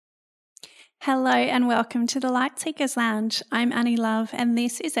Hello and welcome to the Light Seekers Lounge. I'm Annie Love and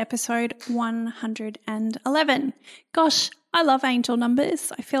this is episode 111. Gosh, I love angel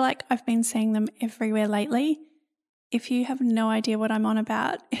numbers. I feel like I've been seeing them everywhere lately. If you have no idea what I'm on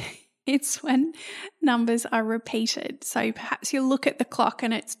about, it's when numbers are repeated. So perhaps you look at the clock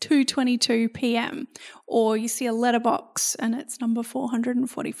and it's 2:22 p.m. or you see a letterbox and it's number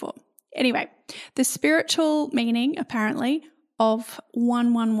 444. Anyway, the spiritual meaning apparently of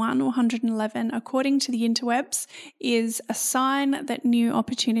 111 or 111, according to the interwebs, is a sign that new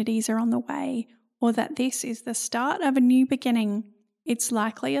opportunities are on the way or that this is the start of a new beginning. It's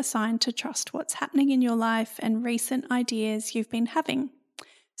likely a sign to trust what's happening in your life and recent ideas you've been having.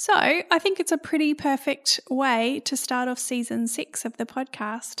 So I think it's a pretty perfect way to start off season 6 of the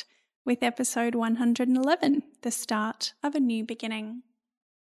podcast with episode 111, the start of a new beginning.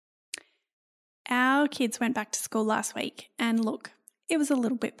 Our kids went back to school last week and look, it was a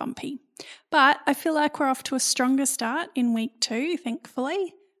little bit bumpy. But I feel like we're off to a stronger start in week 2,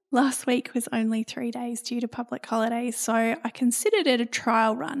 thankfully. Last week was only 3 days due to public holidays, so I considered it a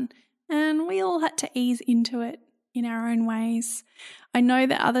trial run and we all had to ease into it in our own ways. I know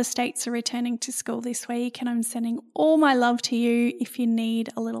that other states are returning to school this week and I'm sending all my love to you if you need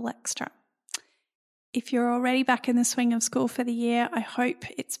a little extra. If you're already back in the swing of school for the year, I hope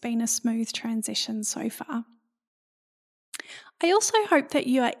it's been a smooth transition so far. I also hope that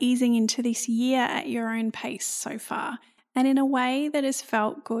you are easing into this year at your own pace so far and in a way that has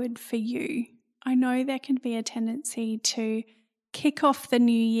felt good for you. I know there can be a tendency to kick off the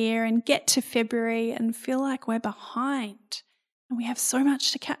new year and get to February and feel like we're behind and we have so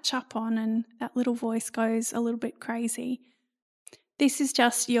much to catch up on and that little voice goes a little bit crazy. This is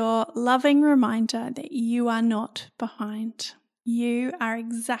just your loving reminder that you are not behind. You are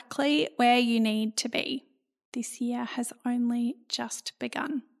exactly where you need to be. This year has only just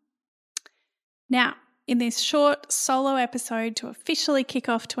begun. Now, in this short solo episode to officially kick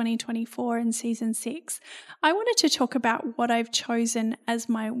off 2024 in season 6, I wanted to talk about what I've chosen as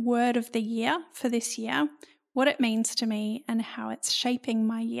my word of the year for this year, what it means to me and how it's shaping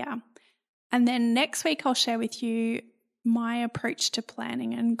my year. And then next week I'll share with you my approach to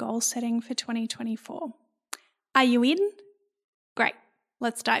planning and goal setting for 2024. Are you in? Great,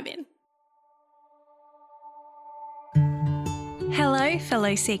 let's dive in. Hello,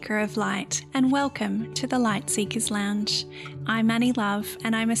 fellow seeker of light, and welcome to the Light Seekers Lounge. I'm Annie Love,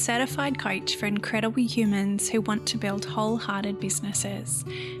 and I'm a certified coach for incredible humans who want to build wholehearted businesses.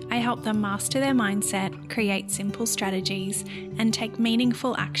 I help them master their mindset, create simple strategies, and take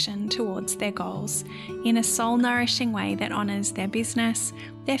meaningful action towards their goals in a soul-nourishing way that honours their business,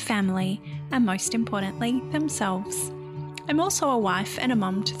 their family, and most importantly, themselves. I'm also a wife and a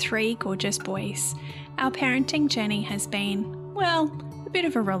mum to 3 gorgeous boys. Our parenting journey has been, well, a bit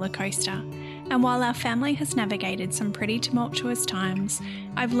of a roller coaster. And while our family has navigated some pretty tumultuous times,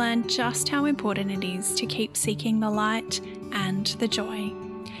 I've learned just how important it is to keep seeking the light and the joy.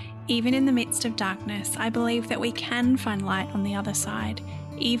 Even in the midst of darkness, I believe that we can find light on the other side,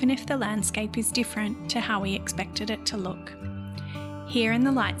 even if the landscape is different to how we expected it to look. Here in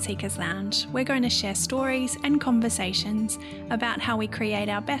the Light Seekers Lounge, we're going to share stories and conversations about how we create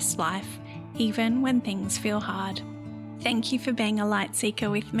our best life, even when things feel hard. Thank you for being a light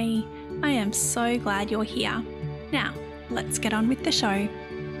seeker with me. I am so glad you're here. Now, let's get on with the show.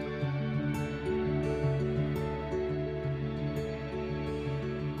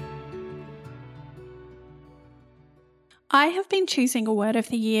 I have been choosing a word of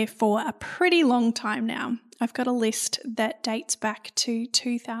the year for a pretty long time now. I've got a list that dates back to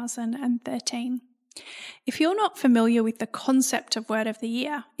 2013. If you're not familiar with the concept of word of the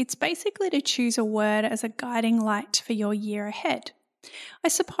year, it's basically to choose a word as a guiding light for your year ahead. I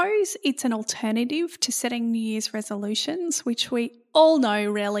suppose it's an alternative to setting New Year's resolutions, which we all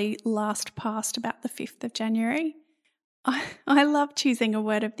know rarely last past about the 5th of January. I love choosing a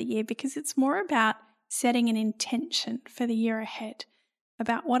word of the year because it's more about setting an intention for the year ahead,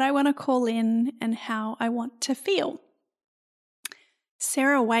 about what I want to call in and how I want to feel.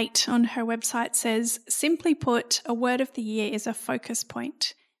 Sarah Waite on her website says, simply put, a word of the year is a focus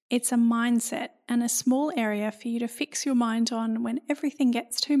point. It's a mindset and a small area for you to fix your mind on when everything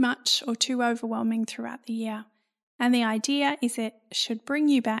gets too much or too overwhelming throughout the year. And the idea is it should bring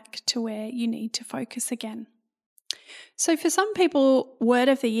you back to where you need to focus again. So for some people, word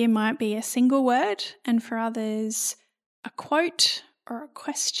of the year might be a single word, and for others, a quote or a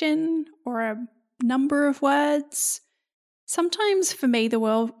question or a number of words. Sometimes for me, the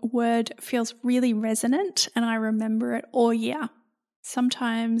word feels really resonant and I remember it all year.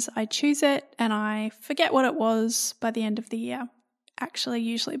 Sometimes I choose it and I forget what it was by the end of the year, actually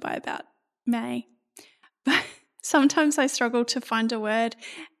usually by about may. But sometimes I struggle to find a word,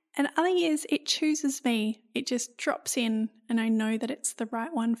 and other years it chooses me. It just drops in, and I know that it's the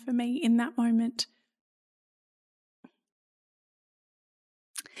right one for me in that moment.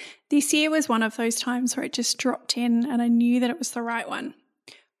 This year was one of those times where it just dropped in and I knew that it was the right one.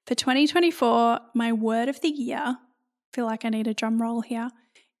 For 2024, my word of the year, I feel like I need a drum roll here,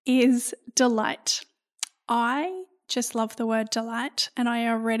 is delight. I just love the word delight and I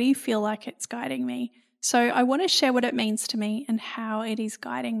already feel like it's guiding me. So I want to share what it means to me and how it is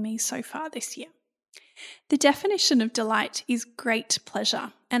guiding me so far this year. The definition of delight is great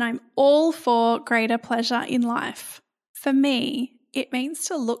pleasure, and I'm all for greater pleasure in life. For me, it means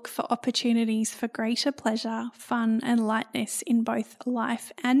to look for opportunities for greater pleasure, fun, and lightness in both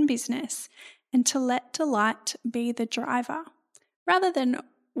life and business, and to let delight be the driver, rather than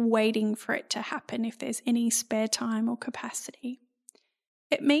waiting for it to happen if there's any spare time or capacity.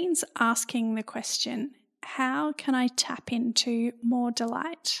 It means asking the question, how can I tap into more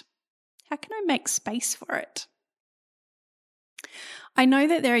delight? How can I make space for it? I know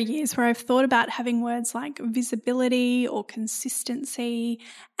that there are years where I've thought about having words like visibility or consistency,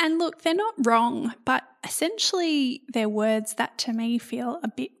 and look, they're not wrong, but essentially they're words that to me feel a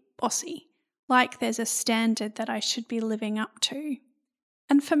bit bossy, like there's a standard that I should be living up to.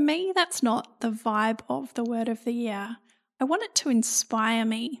 And for me, that's not the vibe of the word of the year. I want it to inspire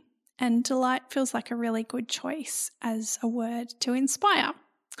me, and delight feels like a really good choice as a word to inspire.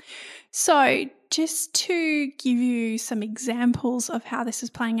 So just to give you some examples of how this is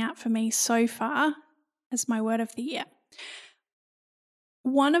playing out for me so far as my word of the year.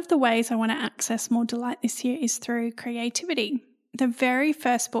 One of the ways I want to access more delight this year is through creativity. The very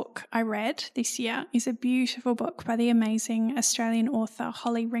first book I read this year is a beautiful book by the amazing Australian author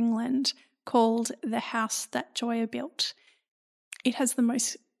Holly Ringland called The House That Joya Built. It has the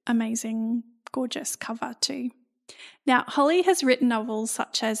most amazing, gorgeous cover too. Now, Holly has written novels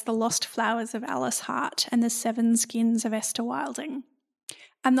such as The Lost Flowers of Alice Hart and The Seven Skins of Esther Wilding.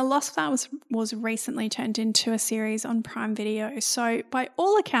 And The Lost Flowers was recently turned into a series on Prime Video, so by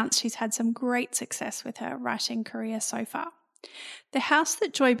all accounts she's had some great success with her writing career so far. The House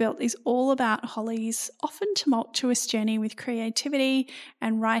That Joy Built is all about Holly's often tumultuous journey with creativity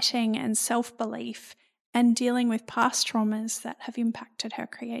and writing and self-belief and dealing with past traumas that have impacted her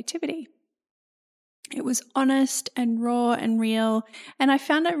creativity. It was honest and raw and real, and I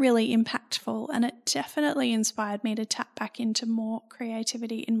found it really impactful, and it definitely inspired me to tap back into more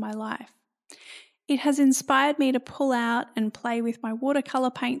creativity in my life. It has inspired me to pull out and play with my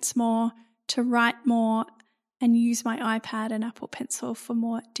watercolour paints more, to write more, and use my iPad and Apple Pencil for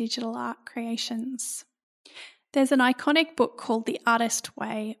more digital art creations. There's an iconic book called The Artist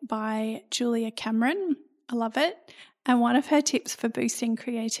Way by Julia Cameron. I love it. And one of her tips for boosting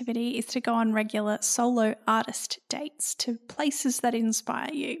creativity is to go on regular solo artist dates to places that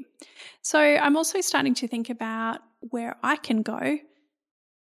inspire you. So I'm also starting to think about where I can go,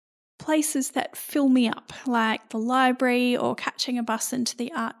 places that fill me up, like the library or catching a bus into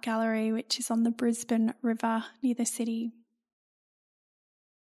the art gallery, which is on the Brisbane River near the city.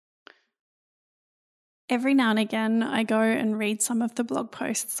 Every now and again, I go and read some of the blog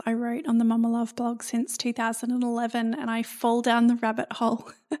posts I wrote on the Mama Love blog since 2011, and I fall down the rabbit hole.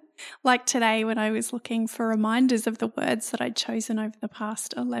 Like today when I was looking for reminders of the words that I'd chosen over the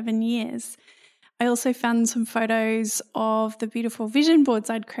past 11 years. I also found some photos of the beautiful vision boards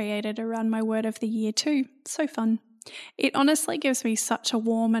I'd created around my word of the year too. So fun. It honestly gives me such a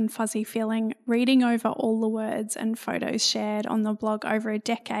warm and fuzzy feeling reading over all the words and photos shared on the blog over a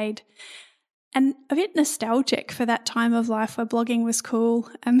decade. And a bit nostalgic for that time of life where blogging was cool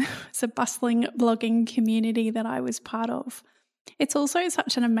and there was a bustling blogging community that I was part of. It's also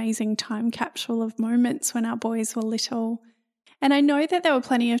such an amazing time capsule of moments when our boys were little. And I know that there were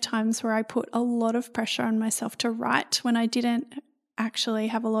plenty of times where I put a lot of pressure on myself to write when I didn't actually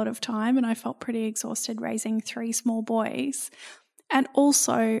have a lot of time and I felt pretty exhausted raising 3 small boys. And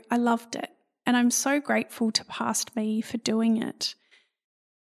also I loved it. And I'm so grateful to past me for doing it.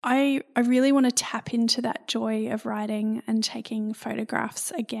 I really want to tap into that joy of writing and taking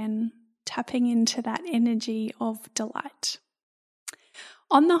photographs again, tapping into that energy of delight.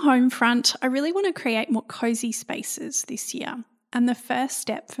 On the home front, I really want to create more cozy spaces this year. And the first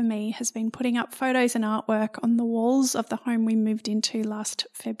step for me has been putting up photos and artwork on the walls of the home we moved into last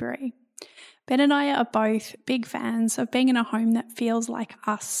February. Ben and I are both big fans of being in a home that feels like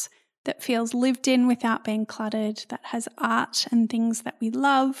us, that feels lived in without being cluttered, that has art and things that we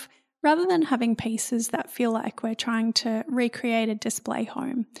love, rather than having pieces that feel like we're trying to recreate a display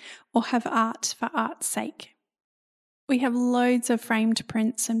home or have art for art's sake. We have loads of framed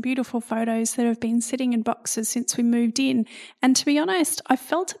prints and beautiful photos that have been sitting in boxes since we moved in, and to be honest, I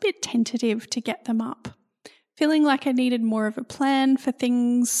felt a bit tentative to get them up, feeling like I needed more of a plan for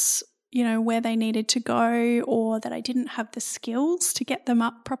things, where they needed to go, or that I didn't have the skills to get them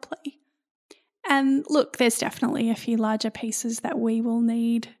up properly. And look, there's definitely a few larger pieces that we will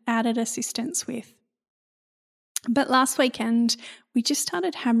need added assistance with. But last weekend, we just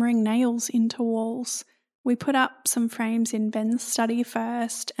started hammering nails into walls. We put up some frames in Ben's study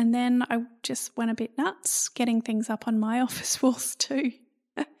first, and then I just went a bit nuts getting things up on my office walls too.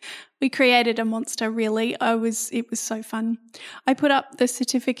 We created a monster, really. It was so fun. I put up the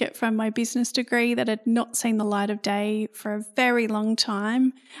certificate from my business degree that had not seen the light of day for a very long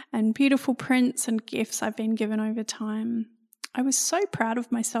time, and beautiful prints and gifts I've been given over time. I was so proud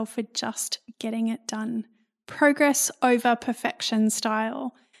of myself for just getting it done. Progress over perfection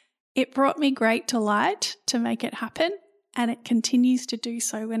style. It brought me great delight to make it happen, and it continues to do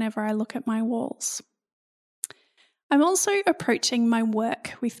so whenever I look at my walls. I'm also approaching my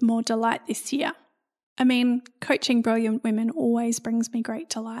work with more delight this year. Coaching brilliant women always brings me great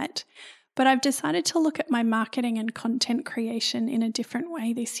delight, but I've decided to look at my marketing and content creation in a different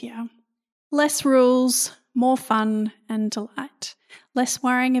way this year. Less rules, more fun and delight. Less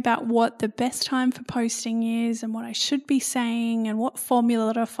worrying about what the best time for posting is and what I should be saying and what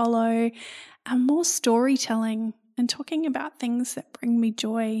formula to follow, and more storytelling and talking about things that bring me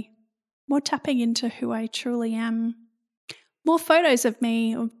joy. More tapping into who I truly am. More photos of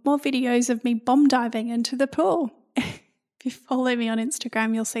me, or more videos of me bomb diving into the pool. If you follow me on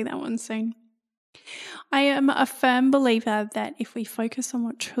Instagram, you'll see that one soon. I am a firm believer that if we focus on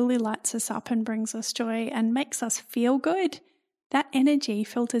what truly lights us up and brings us joy and makes us feel good, that energy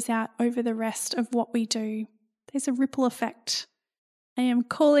filters out over the rest of what we do. There's a ripple effect. I am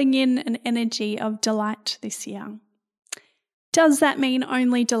calling in an energy of delight this year. Does that mean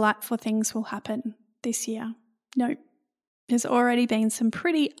only delightful things will happen this year? No. There's already been some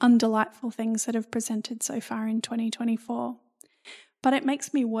pretty undelightful things that have presented so far in 2024. But it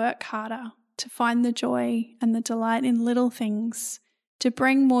makes me work harder to find the joy and the delight in little things, to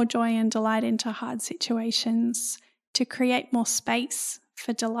bring more joy and delight into hard situations, to create more space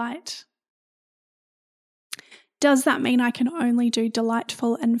for delight. Does that mean I can only do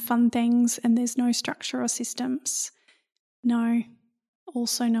delightful and fun things and there's no structure or systems? No.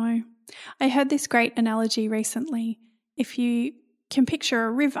 Also no. I heard this great analogy recently. If you can picture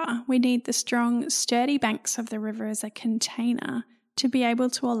a river, we need the strong, sturdy banks of the river as a container to be able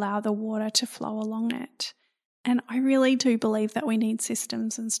to allow the water to flow along it. And I really do believe that we need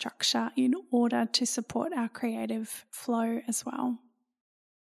systems and structure in order to support our creative flow as well.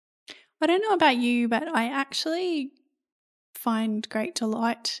 I don't know about you, but I actually find great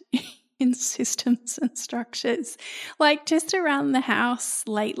delight in systems and structures. Like just around the house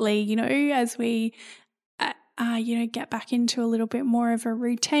lately, as we get back into a little bit more of a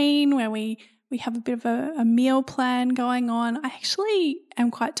routine where we have a bit of a meal plan going on. I actually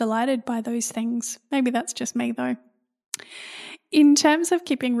am quite delighted by those things. Maybe that's just me though. In terms of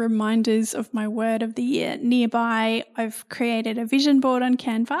keeping reminders of my word of the year nearby, I've created a vision board on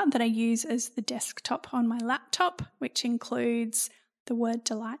Canva that I use as the desktop on my laptop, which includes the word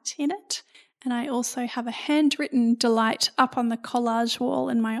delight in it. And I also have a handwritten delight up on the collage wall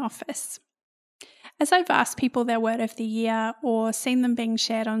in my office. As I've asked people their word of the year or seen them being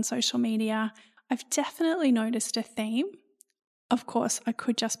shared on social media, I've definitely noticed a theme. Of course, I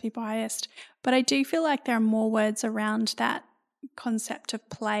could just be biased, but I do feel like there are more words around that concept of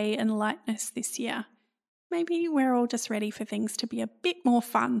play and lightness this year. Maybe we're all just ready for things to be a bit more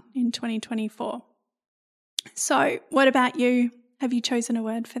fun in 2024. So, what about you? Have you chosen a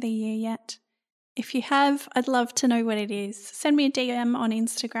word for the year yet? If you have, I'd love to know what it is. Send me a DM on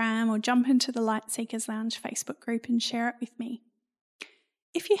Instagram or jump into the Light Seekers Lounge Facebook group and share it with me.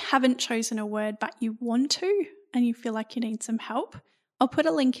 If you haven't chosen a word but you want to and you feel like you need some help, I'll put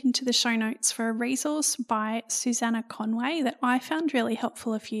a link into the show notes for a resource by Susanna Conway that I found really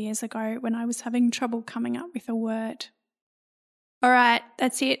helpful a few years ago when I was having trouble coming up with a word. All right,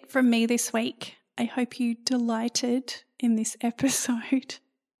 that's it from me this week. I hope you delighted in this episode.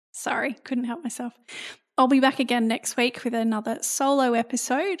 Sorry, couldn't help myself. I'll be back again next week with another solo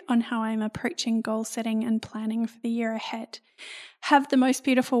episode on how I'm approaching goal setting and planning for the year ahead. Have the most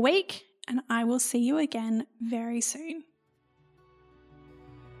beautiful week, and I will see you again very soon.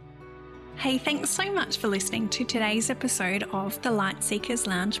 Hey, thanks so much for listening to today's episode of the Light Seekers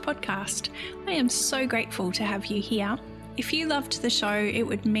Lounge podcast. I am so grateful to have you here. If you loved the show, it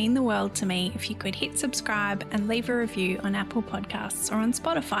would mean the world to me if you could hit subscribe and leave a review on Apple Podcasts or on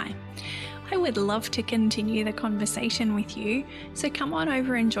Spotify. I would love to continue the conversation with you, so come on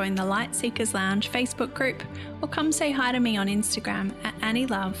over and join the Light Seekers Lounge Facebook group, or come say hi to me on Instagram at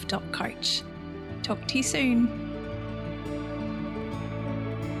annielove.coach. Talk to you soon.